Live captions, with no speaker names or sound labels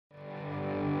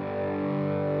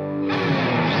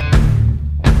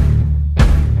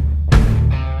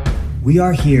We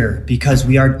are here because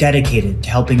we are dedicated to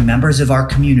helping members of our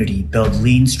community build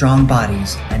lean, strong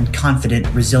bodies and confident,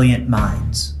 resilient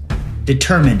minds.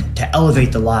 Determined to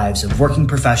elevate the lives of working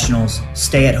professionals,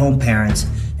 stay-at-home parents,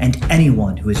 and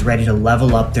anyone who is ready to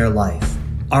level up their life.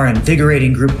 Our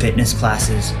invigorating group fitness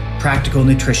classes, practical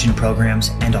nutrition programs,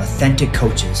 and authentic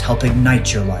coaches help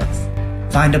ignite your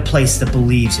life. Find a place that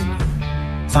believes in you.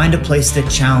 Find a place that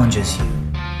challenges you.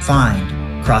 Find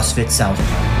CrossFit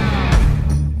Southpaw.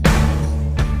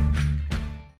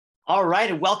 All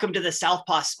right, and welcome to the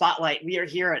Southpaw Spotlight. We are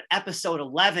here at episode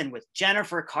 11 with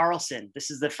Jennifer Carlson. This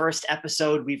is the first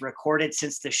episode we've recorded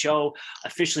since the show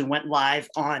officially went live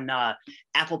on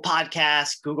Apple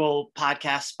Podcasts, Google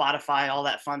Podcasts, Spotify, all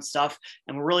that fun stuff.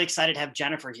 And we're really excited to have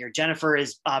Jennifer here. Jennifer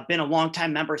has been a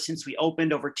longtime member since we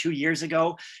opened over 2 years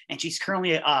ago, and she's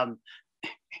currently a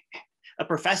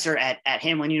professor at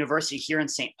Hamline University here in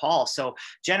St. Paul. So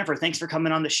Jennifer, thanks for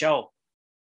coming on the show.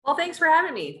 Well, thanks for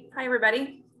having me. Hi,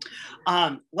 everybody.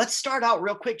 Let's start out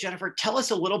real quick, Jennifer. Tell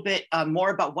us a little bit more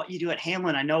about what you do at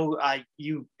Hamline. I know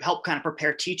you help kind of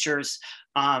prepare teachers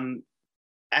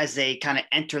as they kind of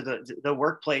enter the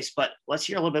workplace, but let's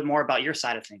hear a little bit more about your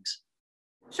side of things.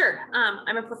 Sure.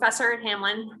 I'm a professor at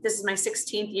Hamline. This is my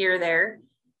 16th year there,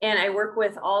 and I work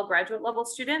with all graduate level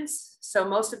students. So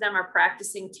most of them are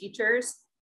practicing teachers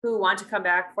who want to come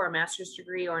back for a master's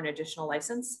degree or an additional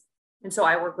license. And so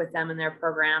I work with them in their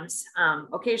programs.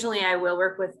 Occasionally I will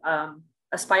work with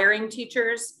aspiring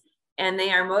teachers, and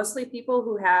they are mostly people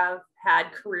who have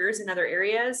had careers in other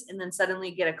areas and then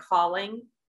suddenly get a calling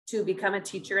to become a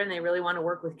teacher, and they really want to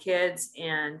work with kids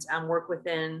and work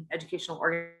within educational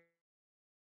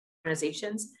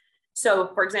organizations. So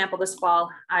for example, this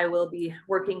fall, I will be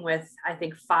working with, I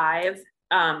think, 5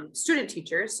 student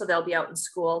teachers. So they'll be out in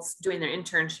schools doing their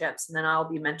internships, and then I'll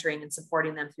be mentoring and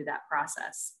supporting them through that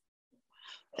process.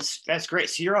 That's great.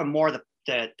 So you're on more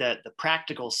the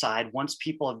practical side. Once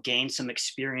people have gained some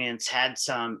experience,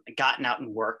 gotten out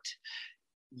and worked,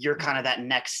 you're kind of that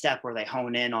next step where they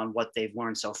hone in on what they've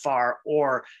learned so far,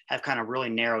 or have kind of really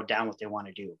narrowed down what they want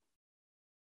to do.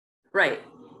 Right.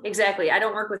 Exactly. I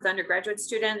don't work with undergraduate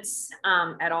students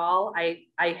at all. I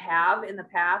have in the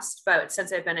past, but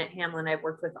since I've been at Hamline, I've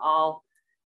worked with all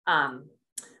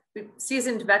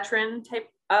seasoned veteran type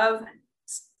of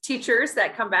teachers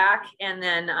that come back. And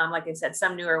then, like I said,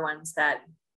 some newer ones that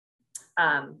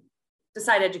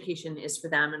decide education is for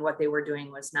them and what they were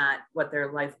doing was not what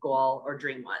their life goal or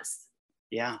dream was.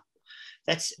 Yeah,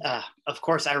 that's, of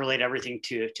course, I relate everything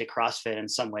to CrossFit in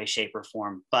some way, shape, or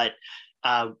form. But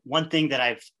one thing that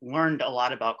I've learned a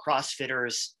lot about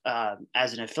CrossFitters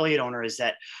as an affiliate owner is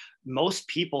that most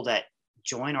people that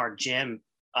join our gym,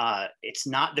 it's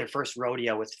not their first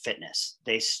rodeo with fitness.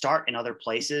 They start in other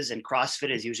places, and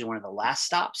CrossFit is usually one of the last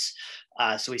stops.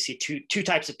 So we see two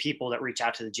types of people that reach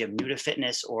out to the gym: new to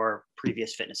fitness or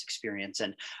previous fitness experience.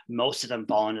 And most of them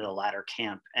fall into the latter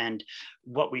camp. And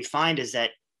what we find is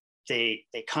that they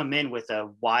come in with a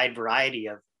wide variety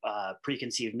of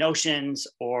preconceived notions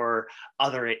or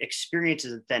other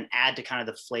experiences that then add to kind of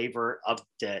the flavor of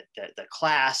the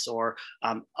class or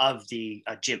of the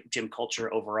gym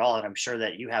culture overall. And I'm sure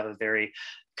that you have a very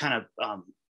kind of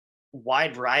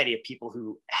wide variety of people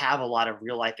who have a lot of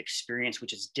real life experience,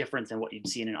 which is different than what you'd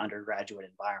see in an undergraduate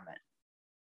environment.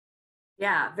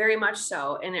 Yeah, very much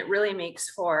so. And it really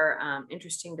makes for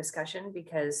interesting discussion,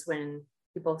 because when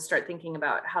people start thinking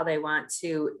about how they want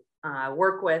to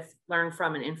work with, learn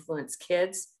from, and influence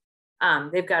kids,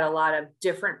 they've got a lot of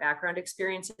different background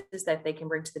experiences that they can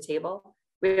bring to the table.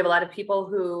 We have a lot of people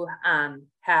who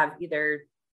have either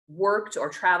worked or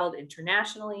traveled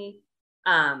internationally.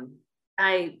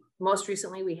 Most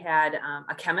recently, we had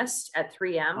a chemist at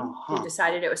 3M who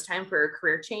decided it was time for a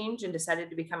career change and decided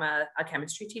to become a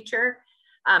chemistry teacher.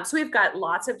 So we've got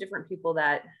lots of different people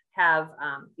that have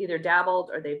either dabbled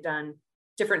or they've done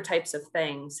different types of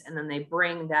things, and then they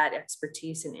bring that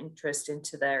expertise and interest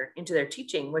into their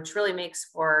teaching, which really makes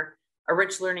for a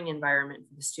rich learning environment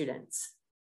for the students.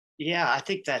 Yeah, I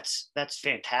think that's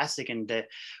fantastic. And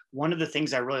one of the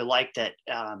things I really like that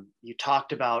you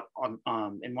talked about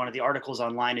in one of the articles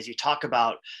online is you talk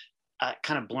about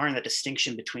kind of blurring the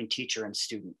distinction between teacher and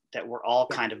student, that we're all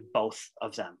kind of both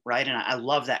of them, right? And I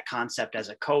love that concept as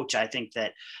a coach. I think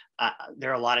that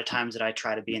there are a lot of times that I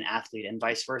try to be an athlete and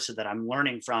vice versa, that I'm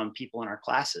learning from people in our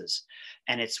classes.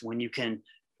 And it's when you can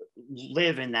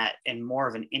live in more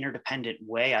of an interdependent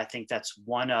way, I think that's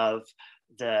one of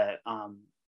the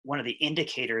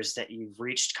indicators that you've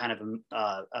reached kind of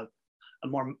a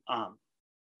more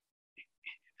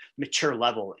mature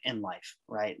level in life,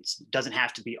 right? It doesn't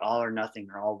have to be all or nothing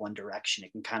or all one direction.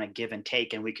 It can kind of give and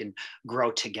take, and we can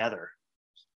grow together.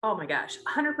 Oh my gosh,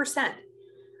 100%.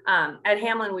 At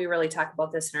Hamlin, we really talk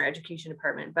about this in our education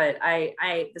department, but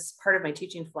this is part of my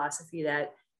teaching philosophy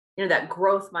that, that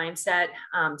growth mindset,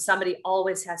 somebody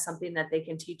always has something that they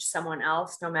can teach someone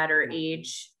else, no matter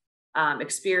age,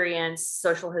 experience,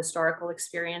 social, historical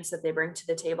experience that they bring to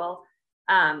the table.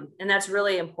 And that's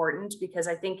really important because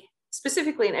I think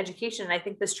specifically in education, and I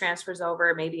think this transfers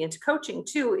over maybe into coaching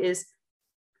too, is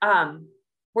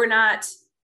we're not,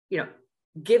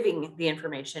 giving the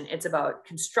information. It's about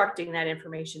constructing that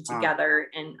information together.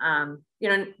 And,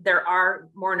 there are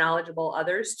more knowledgeable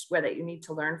others where that you need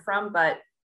to learn from, but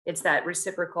it's that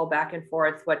reciprocal back and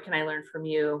forth. What can I learn from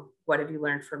you? What have you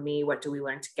learned from me? What do we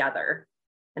learn together?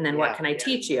 And then what can I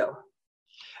teach you?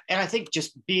 And I think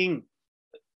just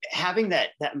having that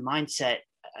mindset,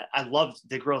 I love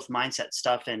the growth mindset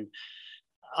stuff. And,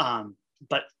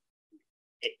 but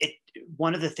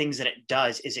one of the things that it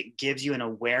does is it gives you an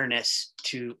awareness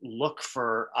to look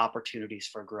for opportunities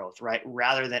for growth, right?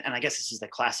 Rather than, and I guess this is the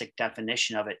classic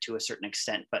definition of it to a certain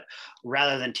extent, but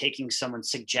rather than taking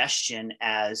someone's suggestion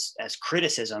as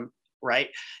criticism, right?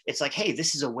 It's like, hey,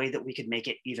 this is a way that we could make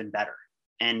it even better.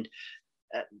 And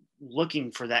looking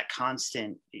for that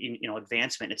constant,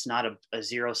 advancement. It's not a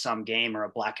zero-sum game or a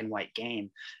black and white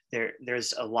game.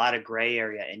 There's a lot of gray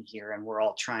area in here, and we're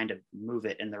all trying to move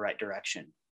it in the right direction.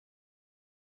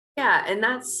 Yeah, and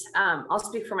that's, I'll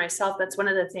speak for myself. That's one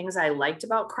of the things I liked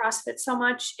about CrossFit so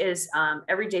much is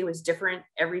every day was different.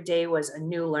 Every day was a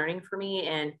new learning for me.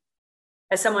 And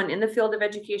as someone in the field of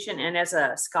education and as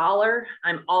a scholar,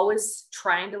 I'm always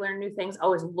trying to learn new things,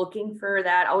 always looking for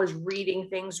that, always reading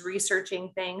things,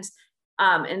 researching things.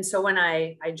 And so when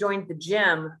I joined the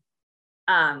gym,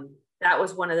 that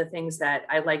was one of the things that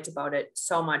I liked about it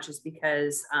so much, is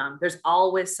because there's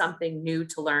always something new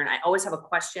to learn. I always have a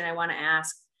question I want to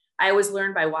ask. I always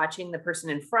learn by watching the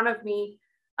person in front of me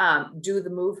do the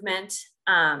movement.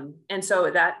 And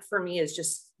so that for me has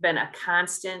just been a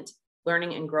constant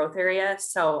learning and growth area.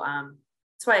 So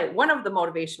that's why one of the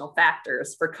motivational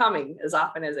factors for coming as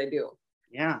often as I do.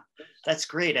 Yeah, that's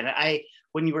great. And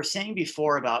when you were saying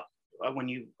before about when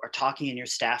you are talking in your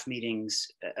staff meetings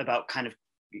about kind of,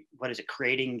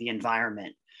 creating the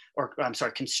environment, or I'm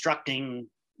sorry, constructing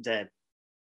I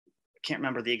can't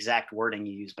remember the exact wording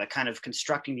you use, but kind of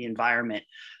constructing the environment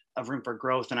of room for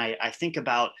growth. And I think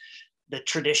about the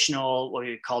traditional, what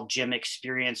we call gym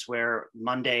experience, where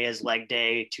Monday is leg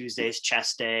day, Tuesday is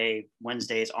chest day,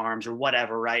 Wednesday is arms, or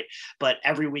whatever, right? But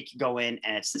every week you go in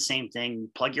and it's the same thing.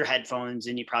 You plug your headphones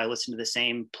in, you probably listen to the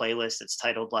same playlist that's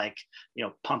titled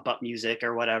pump up music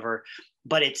or whatever.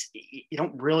 But you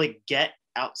don't really get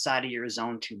outside of your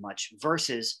zone too much,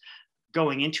 versus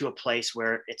going into a place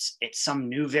where it's some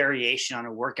new variation on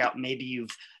a workout. Maybe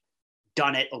you've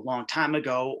done it a long time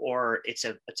ago, or it's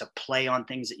a play on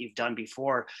things that you've done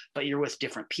before, but you're with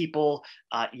different people.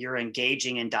 You're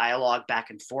engaging in dialogue back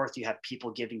and forth. You have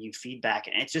people giving you feedback,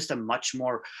 and it's just a much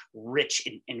more rich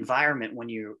environment when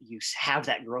you have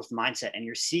that growth mindset and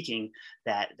you're seeking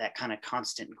that kind of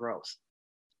constant growth.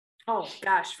 Oh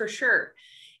gosh, for sure.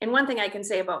 And one thing I can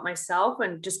say about myself,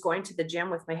 and just going to the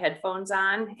gym with my headphones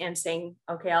on and saying,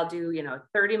 okay, I'll do,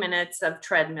 30 minutes of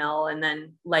treadmill and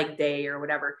then leg day or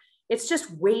whatever. It's just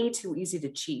way too easy to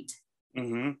cheat.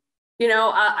 Mm-hmm.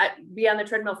 I be on the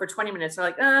treadmill for 20 minutes. They're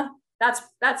like,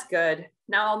 that's good.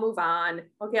 Now I'll move on.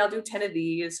 Okay, I'll do 10 of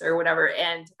these or whatever.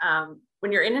 And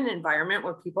when you're in an environment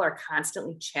where people are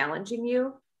constantly challenging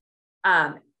you,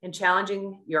 and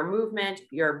challenging your movement,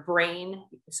 your brain,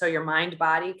 so your mind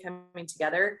body coming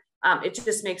together, it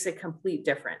just makes a complete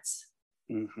difference.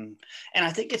 Mm-hmm. And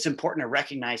I think it's important to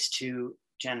recognize too,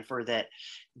 Jennifer,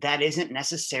 that isn't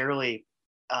necessarily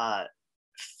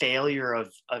failure of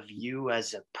you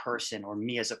as a person or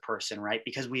me as a person, right?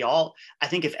 Because I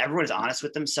think if everyone is honest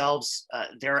with themselves,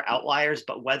 there are outliers,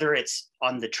 but whether it's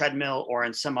on the treadmill or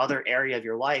in some other area of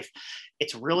your life,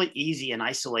 it's really easy in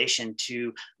isolation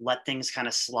to let things kind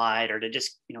of slide, or to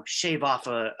just, shave off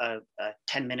a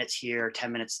 10 minutes here,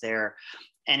 10 minutes there.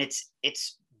 And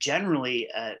it's generally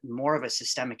more of a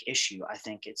systemic issue. I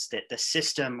think it's that the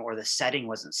system or the setting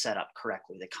wasn't set up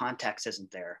correctly. The context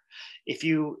isn't there.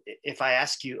 If I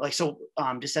ask you,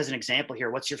 just as an example here,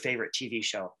 what's your favorite TV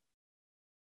show?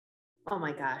 Oh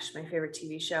my gosh, my favorite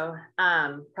TV show,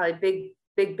 probably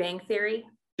Big Bang Theory.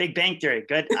 Big Bang Theory,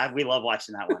 good. We love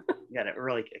watching that one. You got a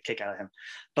really kick out of him.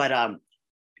 But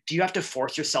do you have to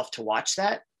force yourself to watch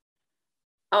that?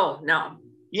 Oh no.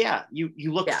 Yeah,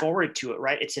 you look forward to it,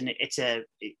 right?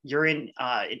 You're in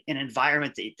an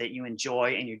environment that you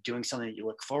enjoy, and you're doing something that you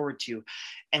look forward to.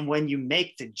 And when you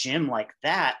make the gym like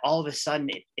that, all of a sudden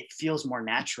it feels more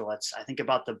natural. I think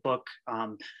about the book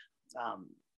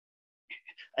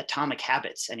atomic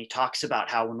habits. And he talks about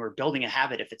how when we're building a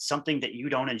habit, if it's something that you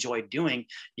don't enjoy doing,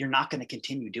 you're not going to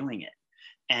continue doing it.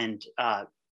 And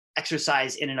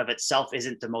exercise in and of itself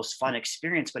isn't the most fun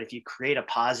experience, but if you create a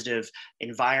positive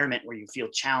environment where you feel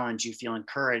challenged, you feel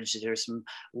encouraged, there's some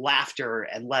laughter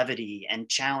and levity and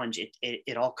challenge,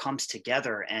 it all comes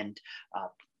together and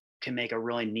can make a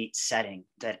really neat setting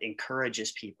that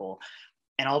encourages people.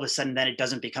 And all of a sudden, then it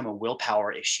doesn't become a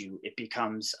willpower issue. It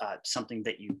becomes something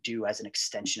that you do as an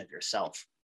extension of yourself.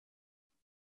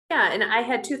 Yeah, and I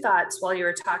had two thoughts while you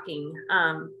were talking.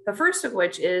 The first of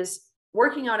which is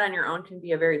working out on your own can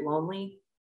be a very lonely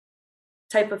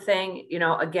type of thing. You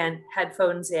know, again,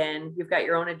 headphones in, you've got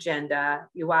your own agenda.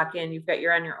 You walk in, you've got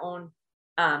you're on your own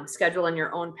schedule and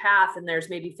your own path, and there's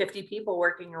maybe 50 people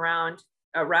working around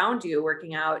you,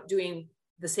 working out, doing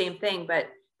the same thing, but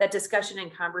that discussion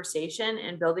and conversation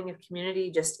and building a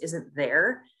community just isn't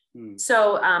there.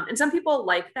 So, and some people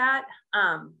like that.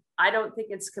 I don't think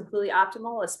it's completely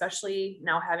optimal, especially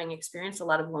now having experienced a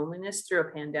lot of loneliness through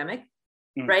a pandemic,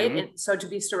 right? And so to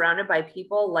be surrounded by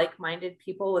people, like-minded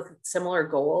people with similar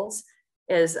goals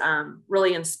is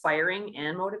really inspiring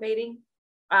and motivating.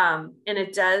 And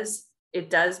it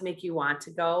does make you want to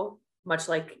go, much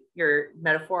like your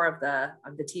metaphor of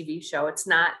the TV show.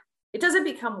 It doesn't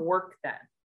become work then.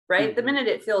 Right. The minute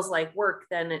it feels like work,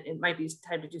 then it might be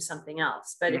time to do something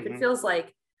else. But if it feels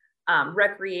like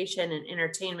recreation and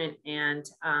entertainment, and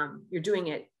you're doing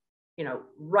it, you know,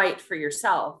 right for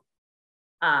yourself,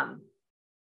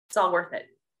 it's all worth it.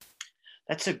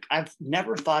 I've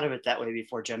never thought of it that way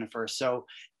before, Jennifer. So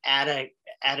at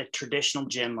a traditional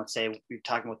gym, let's say we're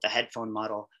talking about the headphone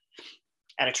model,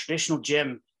 at a traditional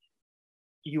gym,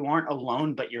 you aren't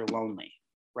alone, but you're lonely,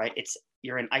 right?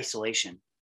 You're in isolation.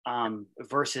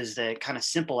 Versus the kind of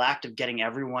simple act of getting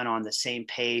everyone on the same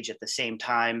page at the same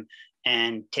time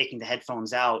and taking the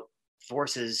headphones out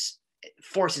forces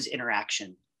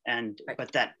interaction.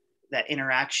 But that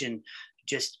interaction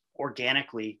just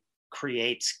organically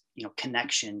creates, you know,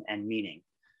 connection and meaning,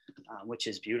 which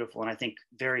is beautiful. And I think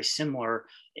very similar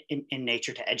in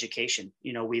nature to education.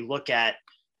 You know, we look at,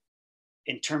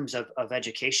 in terms of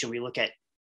education, we look at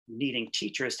needing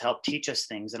teachers to help teach us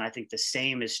things. And I think the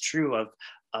same is true of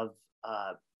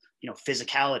you know,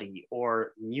 physicality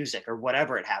or music or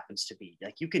whatever it happens to be.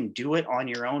 Like, you can do it on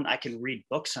your own. I can read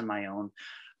books on my own,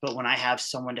 but when I have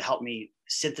someone to help me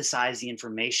synthesize the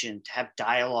information, to have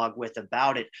dialogue with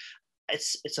about it,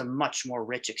 it's a much more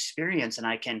rich experience. And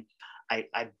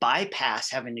I bypass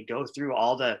having to go through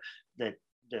all the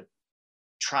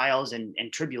trials and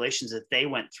tribulations that they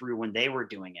went through when they were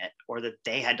doing it, or that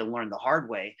they had to learn the hard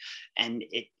way. And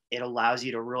it allows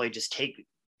you to really just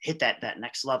hit that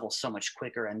next level so much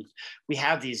quicker. And we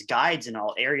have these guides in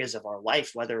all areas of our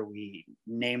life, whether we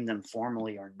name them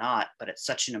formally or not, but it's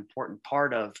such an important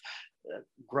part of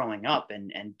growing up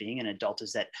and being an adult,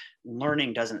 is that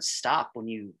learning doesn't stop when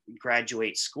you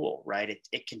graduate school, right?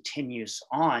 It continues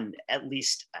on, at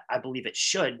least I believe it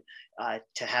should,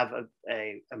 to have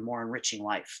a more enriching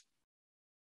life.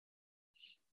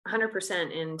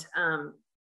 100%. And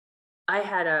I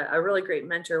had a really great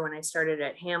mentor when I started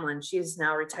at Hamlin. She's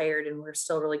now retired and we're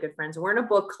still really good friends. We're in a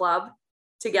book club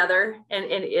together, and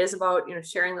it is about, you know,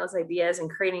 sharing those ideas and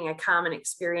creating a common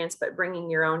experience, but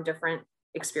bringing your own different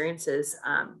experiences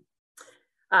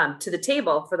to the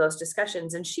table for those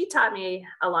discussions. And she taught me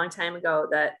a long time ago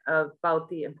about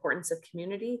the importance of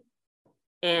community.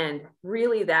 And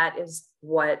really that is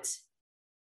what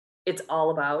it's all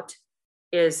about,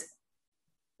 is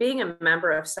being a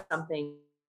member of something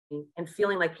and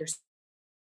feeling like you're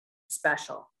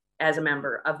special as a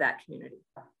member of that community.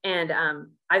 And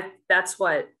that's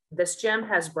what this gym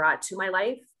has brought to my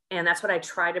life. And that's what I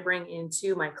try to bring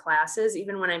into my classes,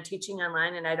 even when I'm teaching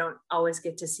online and I don't always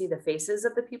get to see the faces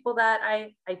of the people that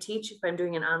I teach if I'm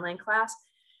doing an online class.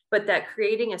 But that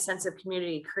creating a sense of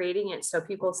community, creating it so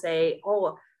people say,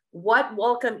 oh, what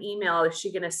welcome email is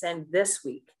she going to send this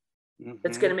week?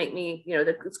 That's going to make me, you know,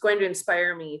 that's going to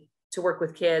inspire me to work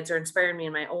with kids or inspire me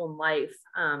in my own life.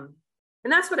 And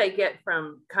that's what I get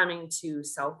from coming to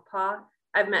Southpaw.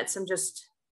 I've met some just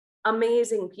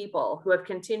amazing people who have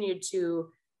continued to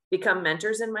become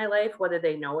mentors in my life, whether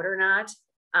they know it or not,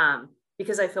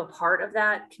 because I feel part of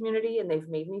that community and they've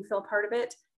made me feel part of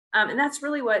it. And that's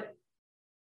really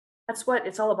that's what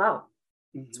it's all about.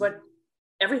 It's what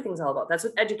everything's all about. That's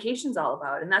what education's all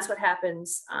about. And that's what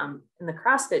happens in the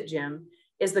CrossFit gym,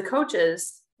 is the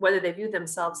coaches, whether they view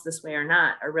themselves this way or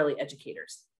not, are really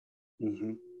educators.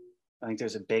 I think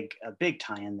there's a big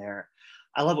tie in there.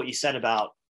 I love what you said about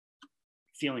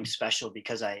feeling special,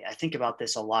 because I think about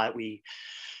this a lot.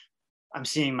 I'm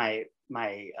seeing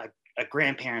a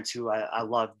grandparents who I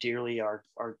love dearly are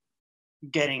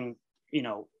getting,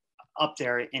 up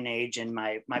there in age, and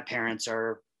my parents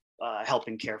are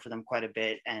helping care for them quite a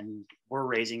bit, and we're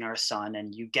raising our son,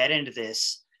 and you get into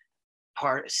this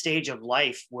stage of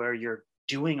life where you're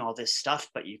doing all this stuff,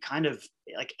 but you kind of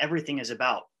like everything is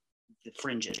about the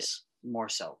fringes more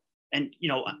so, and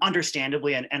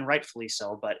understandably and rightfully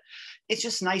so, but it's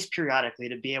just nice periodically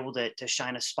to be able to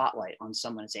shine a spotlight on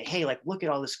someone and say, hey, like, look at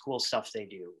all this cool stuff they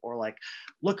do, or like,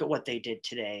 look at what they did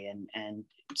today, and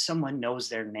someone knows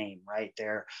their name, right?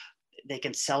 They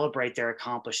can celebrate their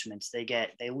accomplishments. They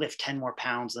lift 10 more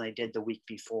pounds than they did the week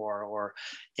before, or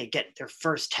they get their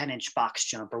first 10-inch box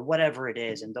jump, or whatever it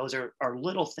is. And those are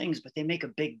little things, but they make a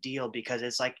big deal, because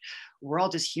it's like, we're all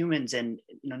just humans, and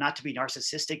not to be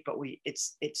narcissistic, but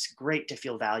it's great to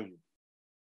feel valued.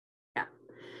 Yeah.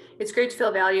 It's great to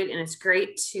feel valued, and it's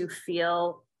great to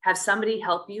have somebody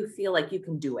help you feel like you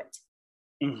can do it.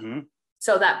 Mm-hmm.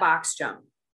 So that box jump,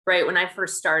 right? When I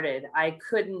first started, I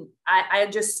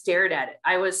just stared at it.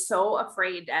 I was so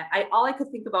afraid that all I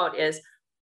could think about is,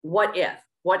 what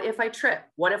if I trip?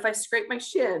 What if I scrape my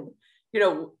shin?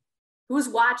 Who's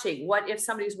watching? What if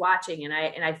somebody's watching and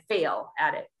I fail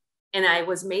at it? And I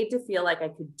was made to feel like I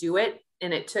could do it.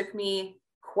 And it took me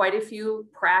quite a few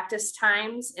practice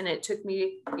times. And it took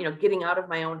me, getting out of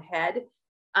my own head,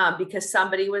 because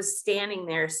somebody was standing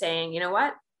there saying, you know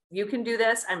what? You can do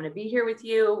this. I'm going to be here with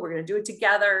you. We're going to do it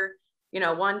together.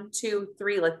 1, 2,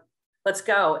 3, let's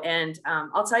go. And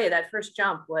I'll tell you, that first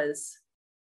jump was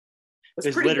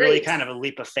pretty literally great. Kind of a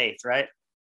leap of faith, right?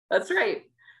 That's right.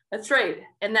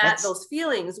 And those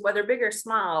feelings, whether big or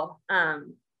small, I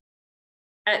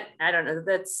don't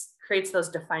know, creates those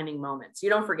defining moments. You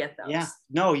don't forget those. Yeah,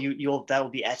 no, that will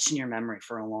be etched in your memory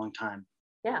for a long time.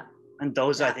 Yeah. And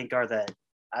those, I think, are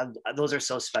those are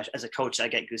so special. As a coach, I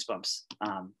get goosebumps.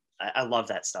 I love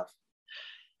that stuff.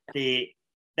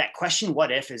 That question,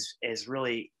 what if, is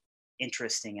really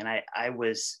interesting. And I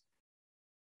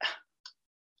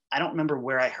don't remember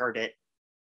where I heard it,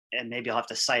 and maybe I'll have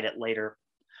to cite it later,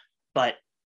 but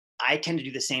I tend to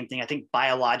do the same thing. I think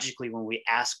biologically, when we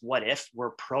ask what if,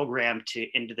 we're programmed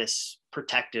into this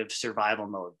protective survival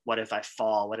mode. What if I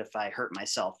fall? What if I hurt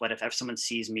myself? What if someone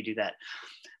sees me do that?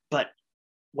 But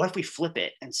what if we flip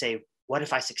it and say, what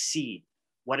if I succeed?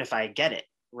 What if I get it?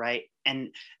 Right. And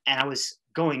I was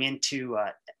going into,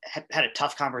 had a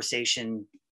tough conversation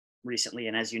recently.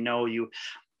 And as you know, you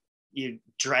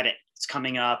dread it. It's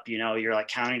coming up, you're like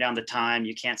counting down the time.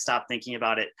 You can't stop thinking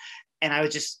about it. And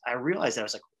I realized that I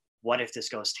was like, what if this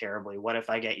goes terribly? What if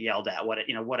I get yelled at?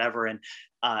 Whatever. And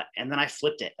then I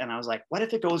flipped it, and I was like, what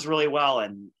if it goes really well?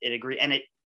 And it agreed. And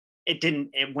it didn't,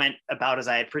 it went about as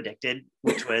I had predicted,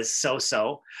 which was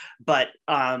so. But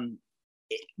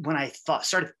when I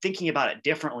started thinking about it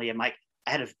differently, I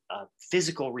had a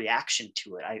physical reaction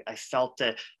to it. I felt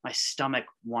my stomach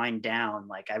wind down,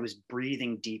 like I was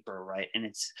breathing deeper, right? And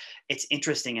it's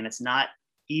interesting, and it's not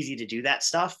easy to do that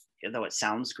stuff, though it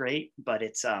sounds great, but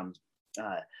it's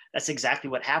that's exactly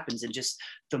what happens. And just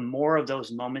the more of those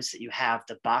moments that you have,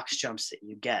 the box jumps that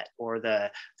you get, or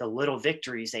the little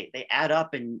victories, they add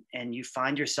up, and you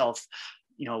find yourself,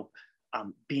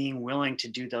 being willing to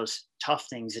do those tough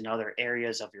things in other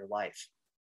areas of your life.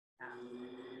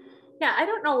 Yeah, I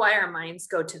don't know why our minds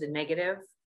go to the negative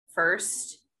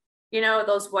first.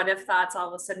 Those what if thoughts all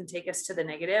of a sudden take us to the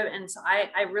negative. And so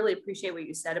I really appreciate what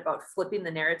you said about flipping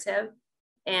the narrative.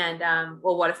 And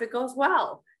well, what if it goes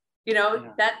well?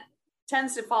 That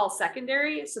tends to fall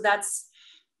secondary. So that's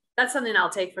something I'll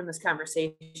take from this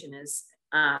conversation, is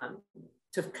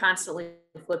to constantly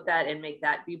flip that and make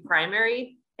that be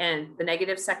primary, and the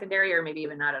negative secondary, or maybe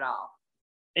even not at all.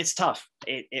 It's tough.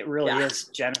 It really is,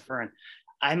 Jennifer. And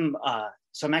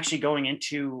I'm actually going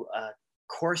into a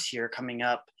course here coming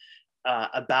up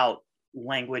about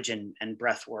language and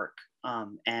breath work.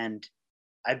 And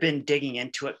I've been digging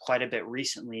into it quite a bit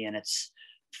recently, and it's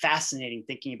fascinating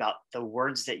thinking about the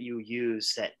words that you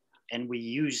use and we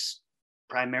use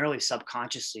primarily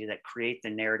subconsciously, that create the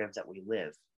narrative that we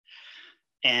live.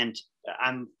 And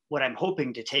what I'm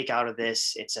hoping to take out of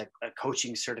this, it's a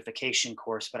coaching certification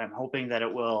course, but I'm hoping that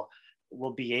it will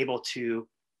be able to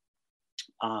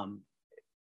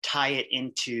tie it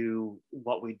into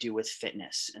what we do with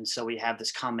fitness. And so we have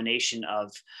this combination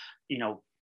of,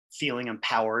 feeling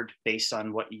empowered based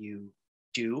on what you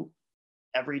do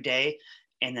every day,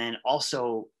 and then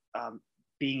also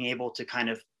being able to kind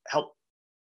of help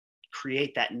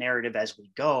create that narrative as we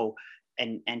go,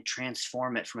 and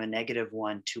transform it from a negative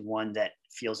one to one that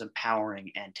feels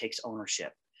empowering and takes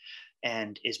ownership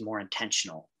and is more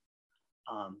intentional.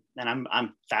 And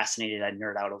I'm fascinated. I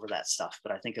nerd out over that stuff,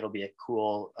 but I think it'll be a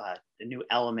cool, a new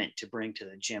element to bring to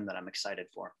the gym that I'm excited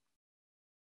for.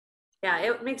 Yeah,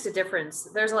 it makes a difference.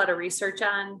 There's a lot of research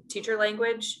on teacher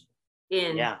language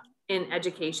in Yeah. in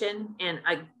education, and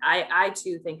I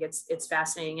too think it's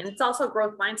fascinating, and it's also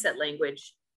growth mindset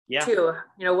language Yeah. too.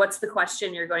 You know, what's the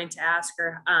question you're going to ask,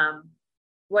 or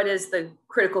what is the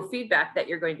critical feedback that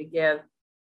you're going to give,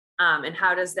 and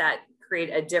how does that create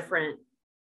a different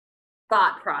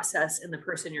thought process in the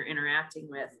person you're interacting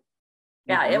with?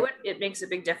 Yeah, Mm-hmm. it makes a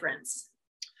big difference.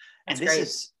 That's And this great.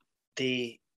 is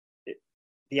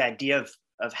the idea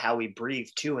of how we breathe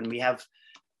too. And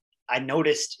I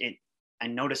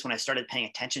noticed when I started paying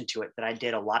attention to it that I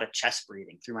did a lot of chest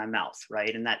breathing through my mouth,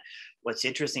 right? And that what's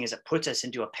interesting is it puts us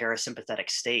into a parasympathetic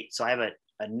state. So I have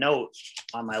a note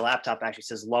on my laptop actually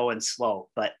says low and slow,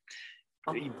 but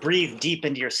you breathe deep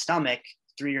into your stomach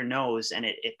through your nose, and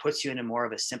it puts you into more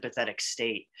of a sympathetic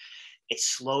state. It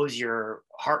slows your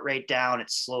heart rate down.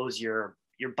 It slows your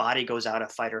body goes out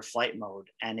of fight or flight mode,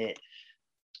 and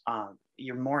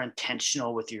you're more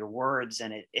intentional with your words.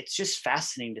 And it's just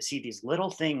fascinating to see these little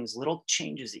things, little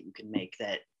changes that you can make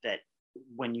that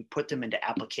when you put them into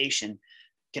application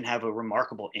can have a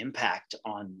remarkable impact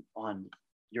on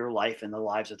your life and the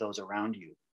lives of those around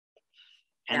you.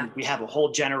 And we have a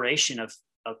whole generation of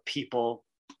people,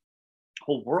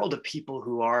 whole world of people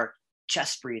who are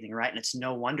chest breathing, right? And it's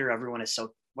no wonder everyone is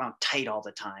so wound tight all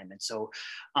the time. And so,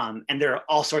 and there are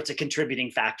all sorts of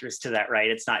contributing factors to that,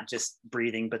 right? It's not just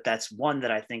breathing, but that's one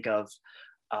that I think of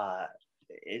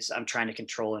is I'm trying to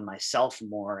control in myself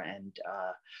more. And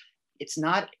it's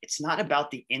not about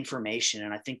the information.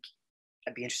 And I think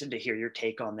I'd be interested to hear your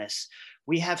take on this.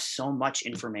 We have so much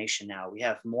information now. We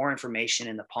have more information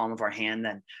in the palm of our hand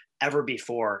than ever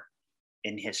before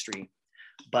in history,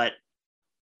 but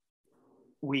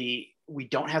we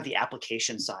don't have the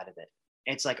application side of it.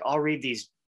 It's like, I'll read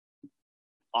these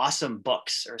awesome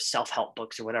books or self-help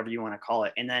books or whatever you want to call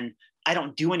it, and then I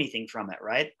don't do anything from it,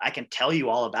 right? I can tell you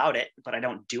all about it, but I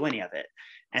don't do any of it.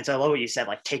 And so I love what you said,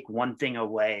 like take one thing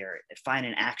away or find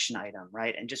an action item,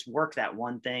 right? And just work that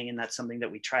one thing. And that's something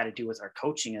that we try to do with our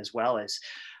coaching as well. As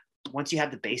once you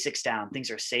have the basics down, things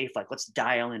are safe. Like let's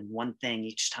dial in one thing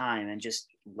each time and just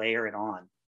layer it on.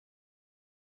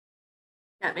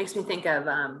 Yeah, it makes me think of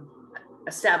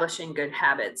establishing good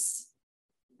habits.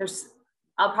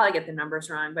 I'll probably get the numbers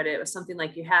wrong, but it was something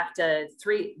like you have to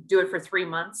do it for 3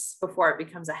 months before it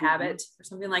becomes a habit or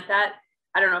something like that.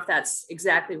 I don't know if that's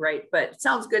exactly right, but it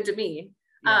sounds good to me.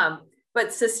 Yeah.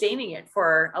 But sustaining it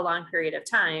for a long period of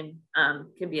time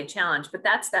can be a challenge. But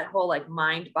that's that whole like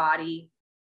mind body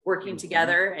working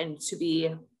together, and to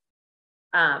be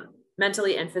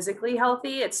mentally and physically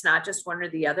healthy. It's not just one or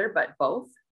the other, but both.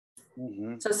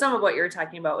 So some of what you're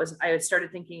talking about was I had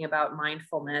started thinking about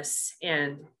mindfulness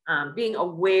and being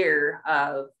aware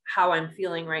of how I'm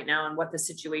feeling right now and what the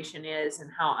situation is and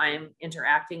how I'm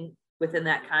interacting within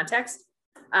that context.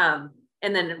 And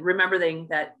then remembering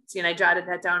that, see, and I jotted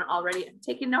that down already. I'm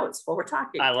taking notes while we're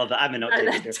talking. I love that. I'm a note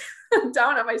taker.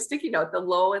 Down on my sticky note, the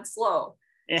low and slow.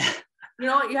 Yeah. You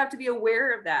know, you have to be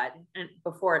aware of that and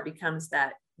before it becomes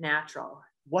that natural.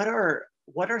 What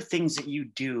are things that you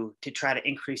do to try to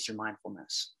increase your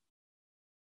mindfulness?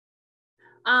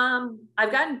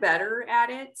 I've gotten better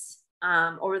at it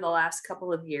over the last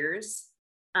couple of years.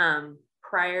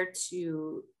 Prior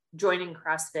to joining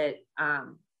CrossFit,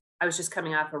 I was just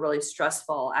coming off a really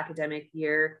stressful academic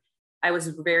year. I was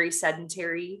very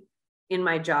sedentary in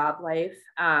my job life.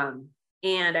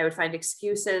 And I would find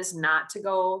excuses not to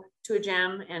go to a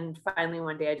gym. And finally,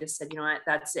 one day I just said, you know what,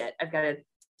 that's it. I've got to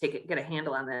get a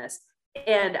handle on this.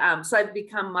 And so I've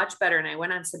become much better, and I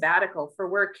went on sabbatical for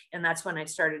work. And that's when I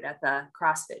started at the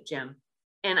CrossFit gym.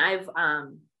 And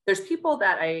there's people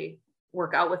that I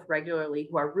work out with regularly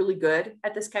who are really good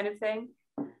at this kind of thing.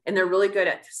 And they're really good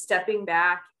at stepping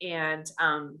back and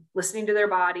listening to their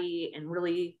body and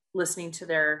really listening to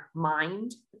their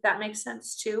mind, if that makes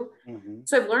sense too.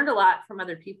 So I've learned a lot from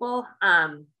other people.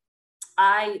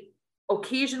 I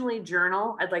occasionally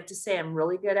journal. I'd like to say I'm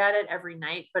really good at it every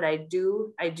night, but I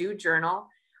do journal.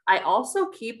 I also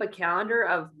keep a calendar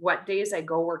of what days I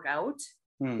go work out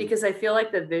because I feel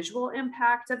like the visual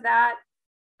impact of that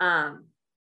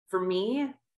for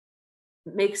me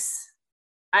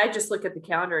I just look at the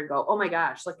calendar and go, oh my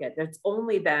gosh, look at it's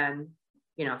only been,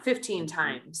 15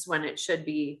 times when it should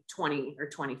be 20 or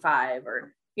 25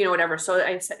 or, whatever. So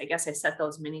I guess I set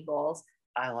those mini goals.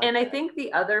 I think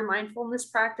the other mindfulness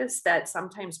practice that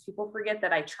sometimes people forget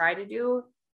that I try to do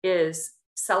is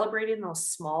celebrating those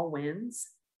small wins.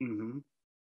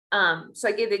 So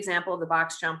I gave the example of the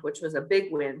box jump, which was a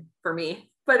big win for me.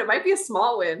 but it might be a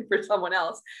small win for someone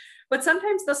else. But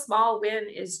sometimes the small win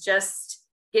is just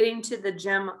getting to the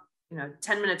gym,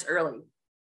 10 minutes early.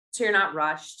 So you're not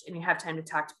rushed and you have time to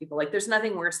talk to people. Like there's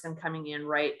nothing worse than coming in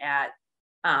right at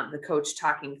the coach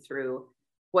talking through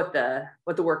what the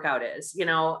workout is,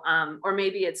 or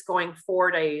maybe it's going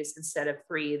 4 days instead of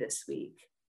 3 this week.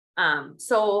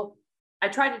 So I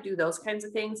try to do those kinds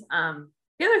of things.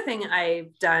 The other thing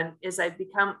I've done is I've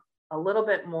become a little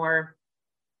bit more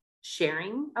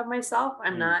sharing of myself.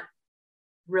 I'm not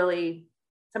really,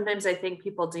 sometimes I think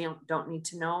people don't need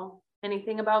to know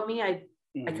anything about me. I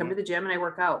come to the gym and I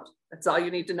work out. That's all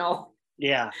you need to know.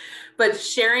 Yeah. But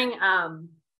sharing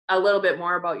a little bit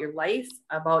more about your life,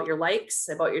 about your likes,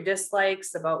 about your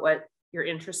dislikes, about what your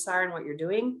interests are and what you're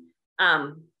doing,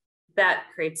 that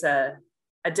creates a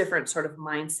different sort of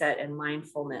mindset and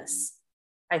mindfulness,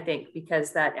 I think,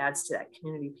 because that adds to that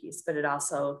community piece. But it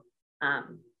also,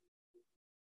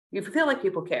 you feel like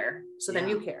people care. So then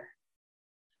you care.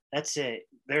 That's it.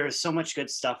 There is so much good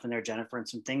stuff in there, Jennifer, and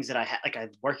some things that I like a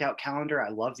workout calendar. I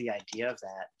love the idea of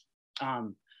that.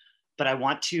 But I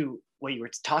want to, what you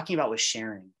were talking about with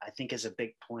sharing, I think is a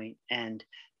big point, and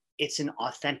it's an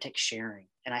authentic sharing.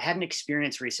 And I had an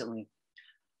experience recently.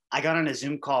 I got on a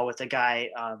Zoom call with a guy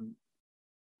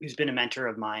who's been a mentor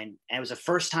of mine, and it was the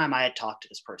first time I had talked to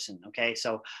this person. Okay,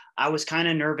 so I was kind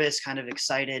of nervous, kind of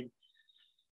excited,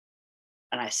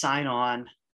 and I sign on.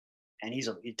 And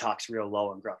he talks real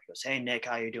low and gruff. He goes, "Hey, Nick,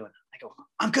 how you doing?" I go,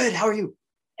 "I'm good. How are you?"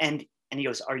 And he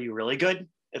goes, "Are you really good?"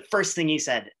 The first thing he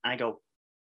said, I go,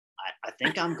 I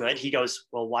think I'm good. He goes,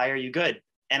 "Well, why are you good?"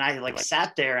 And I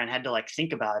sat there and had to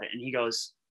think about it. And he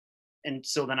goes, and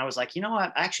so then I was like,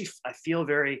 I feel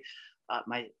very,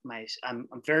 I'm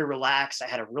very relaxed. I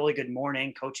had a really good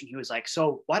morning coaching. He was like,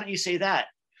 "So why don't you say that?"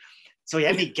 So he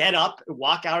had me get up,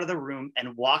 walk out of the room,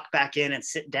 and walk back in and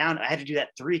sit down. I had to do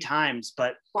that 3 times.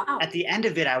 But at the end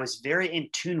of it, I was very in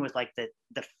tune with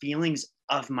the feelings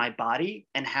of my body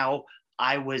and how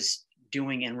I was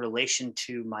doing in relation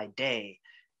to my day.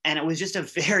 And it was just a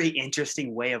very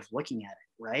interesting way of looking at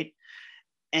it, right?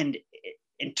 And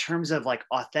in terms of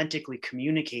authentically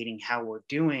communicating how we're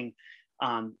doing,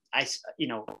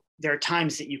 there are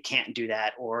times that you can't do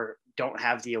that or don't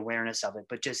have the awareness of it,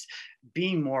 but just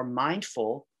being more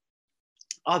mindful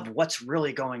of what's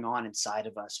really going on inside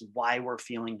of us, why we're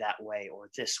feeling that way or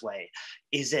this way.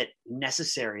 Is it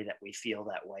necessary that we feel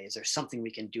that way? Is there something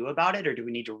we can do about it, or do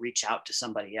we need to reach out to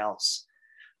somebody else?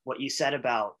 What you said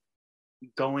about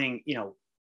going,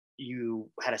 you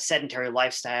had a sedentary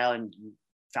lifestyle and you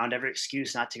found every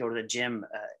excuse not to go to the gym.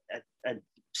 A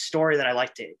story that I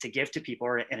like to give to people,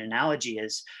 or an analogy,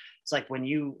 is it's like when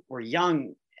you were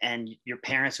young and your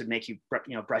parents would make you,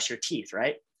 brush your teeth,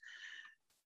 right?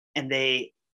 And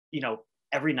they,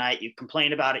 every night you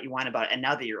complain about it, you whine about it. And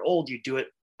now that you're old, you do it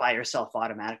by yourself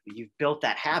automatically. You've built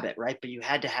that habit, right? But you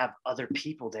had to have other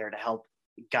people there to help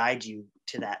guide you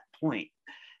to that point.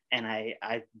 And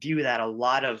I view that a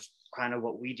lot of kind of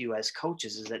what we do as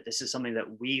coaches is that this is something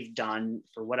that we've done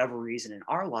for whatever reason in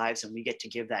our lives, and we get to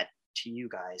give that to you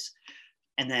guys.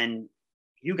 And then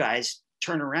you guys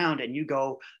turn around and you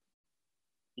go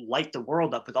light the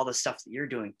world up with all the stuff that you're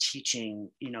doing, teaching,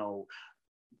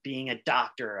 being a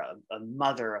doctor, a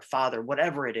mother, a father,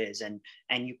 whatever it is. And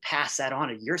you pass that on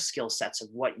to your skill sets of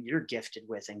what you're gifted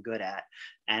with and good at.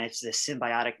 And it's this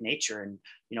symbiotic nature. And,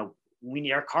 we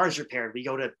need our cars repaired, we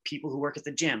go to people who work at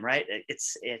the gym, right?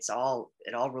 It all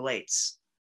relates.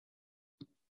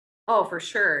 Oh, for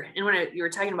sure. And when you were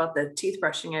talking about the teeth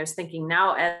brushing, I was thinking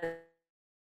now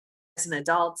as an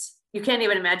adult, you can't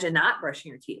even imagine not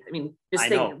brushing your teeth. I mean, just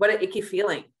think what an icky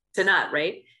feeling to not,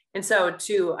 right? And so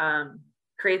to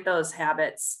create those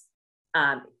habits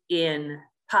in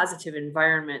positive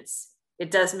environments,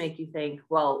 it does make you think,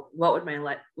 well, what would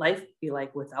my life be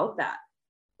like without that?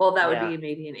 Well, that would be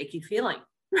maybe an icky feeling.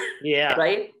 Yeah.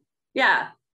 Right? Yeah.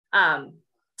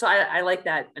 So I like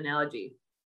that analogy.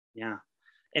 Yeah.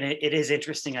 And it is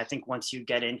interesting. I think once you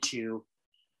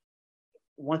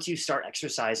start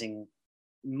exercising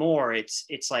more, it's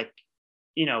like,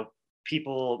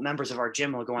 members of our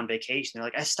gym will go on vacation. They're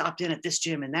like, I stopped in at this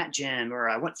gym and that gym, or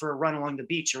I went for a run along the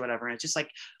beach or whatever. And it's just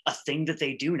like a thing that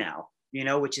they do now,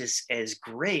 which is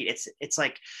great. It's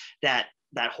like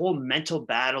that whole mental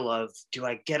battle of, do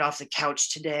I get off the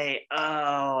couch today?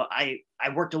 Oh, I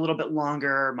worked a little bit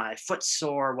longer, my foot's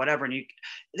sore, whatever. And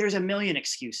there's a million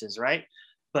excuses, right?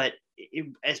 But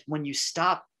when you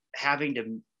stop having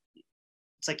to,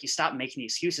 it's like you stop making the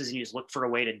excuses and you just look for a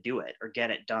way to do it or get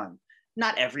it done.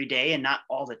 Not every day and not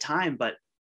all the time, but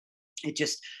it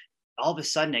just, all of a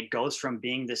sudden it goes from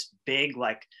being this big,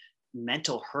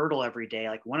 mental hurdle every day.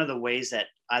 Like one of the ways that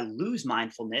I lose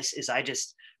mindfulness is I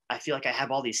feel like I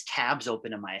have all these tabs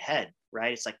open in my head,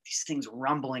 right? It's like these things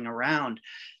rumbling around.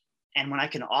 And when I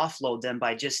can offload them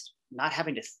by just not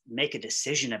having to make a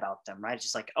decision about them, right? It's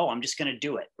just like, oh, I'm just going to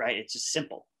do it, right? It's just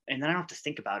simple. And then I don't have to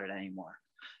think about it anymore.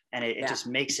 And it just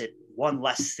makes it one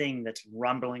less thing that's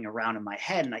rumbling around in my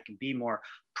head. And I can be more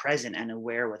present and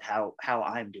aware with how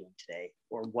I'm doing today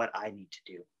or what I need to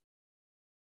do.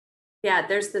 Yeah,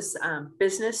 there's this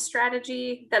business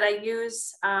strategy that I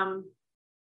use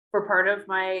for part of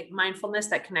my mindfulness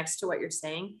that connects to what you're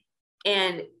saying.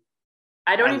 And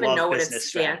I don't even know what it's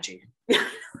strategy.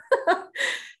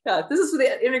 Yeah, this is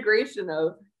the integration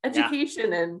of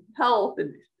education and health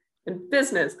and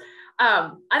business.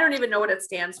 I don't even know what it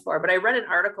stands for, but I read an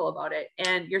article about it.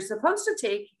 And you're supposed to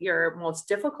take your most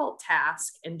difficult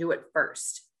task and do it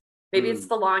first. Maybe it's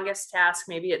the longest task.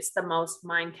 Maybe it's the most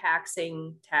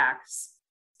mind-taxing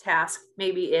task.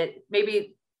 Maybe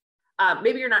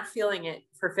you're not feeling it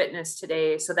for fitness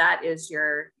today. So that is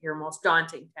your most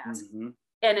daunting task.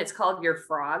 And it's called your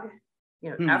frog,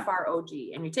 FROG.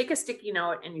 And you take a sticky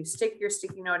note and you stick your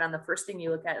sticky note on the first thing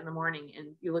you look at in the morning,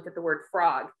 and you look at the word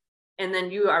frog. And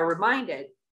then you are reminded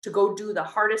to go do the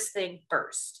hardest thing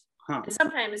first. And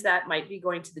sometimes that might be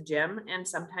going to the gym, and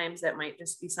sometimes that might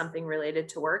just be something related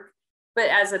to work. But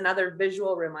as another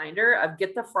visual reminder of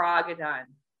get the frog done,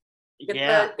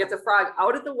 get the frog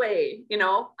out of the way, and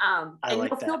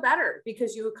you'll feel better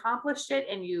because you accomplished it,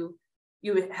 and you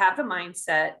have the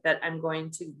mindset that I'm going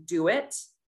to do it.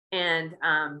 And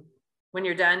when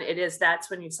you're done, that's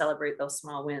when you celebrate those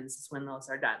small wins. It's when those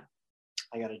are done.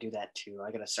 I got to do that too. I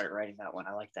got to start writing that one.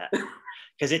 I like that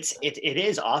because it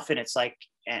is often, it's like,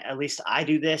 at least I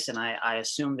do this. And I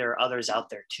assume there are others out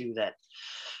there too, that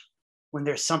when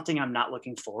there's something I'm not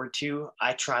looking forward to,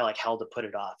 I try like hell to put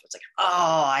it off. It's like,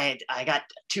 oh, I got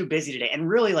too busy today. And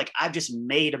really, like, I've just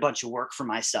made a bunch of work for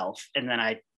myself and then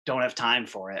I don't have time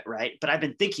for it. Right. But I've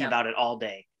been thinking about it all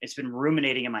day. It's been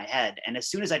ruminating in my head. And as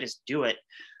soon as I just do it,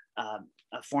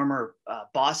 a former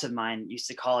boss of mine used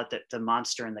to call it the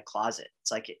monster in the closet.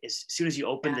 It's like, as soon as you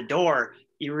open the door,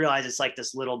 you realize it's like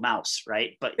this little mouse,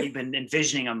 right? But you've been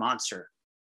envisioning a monster.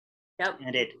 Yep.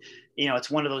 And it's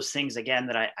one of those things, again,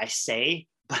 that I say,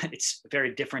 but it's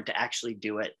very different to actually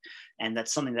do it. And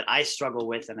that's something that I struggle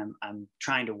with and I'm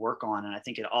trying to work on. And I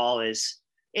think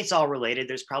it's all related.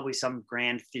 There's probably some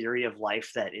grand theory of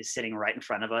life that is sitting right in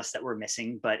front of us that we're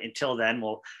missing. But until then,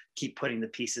 we'll keep putting the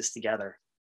pieces together.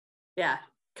 Yeah.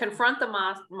 Confront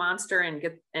the monster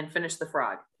and finish the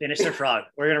frog. Finish the frog.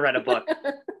 We're going to write a book.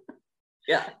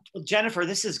 Yeah. Well, Jennifer,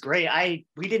 this is great.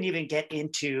 We didn't even get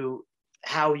into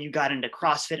how you got into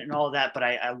CrossFit and all of that, but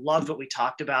I loved what we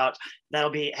talked about.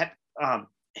 That'll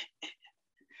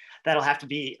have to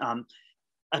be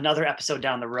another episode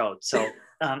down the road. So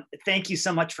thank you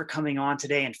so much for coming on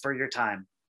today and for your time.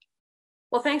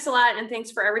 Well, thanks a lot. And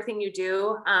thanks for everything you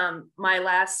do. My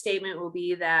last statement will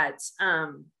be that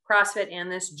CrossFit and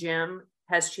this gym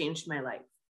has changed my life.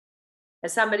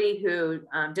 As somebody who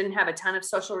didn't have a ton of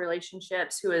social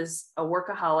relationships, who is a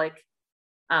workaholic,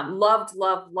 loved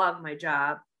my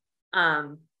job,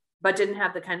 but didn't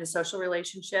have the kind of social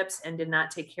relationships and did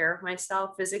not take care of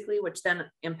myself physically, which then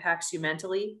impacts you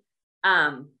mentally.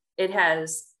 It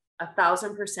has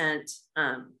 1,000%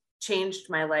 changed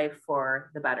my life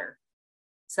for the better.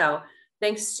 So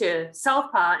thanks to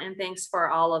Southpaw, and thanks for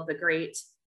all of the great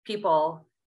people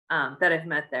that I've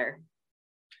met there.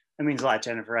 That means a lot,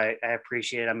 Jennifer. I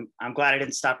appreciate it. I'm glad I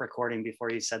didn't stop recording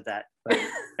before you said that. But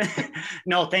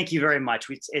no, thank you very much.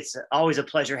 It's always a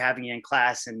pleasure having you in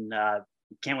class, and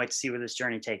can't wait to see where this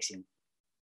journey takes you.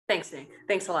 Thanks, Nick.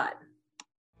 Thanks a lot.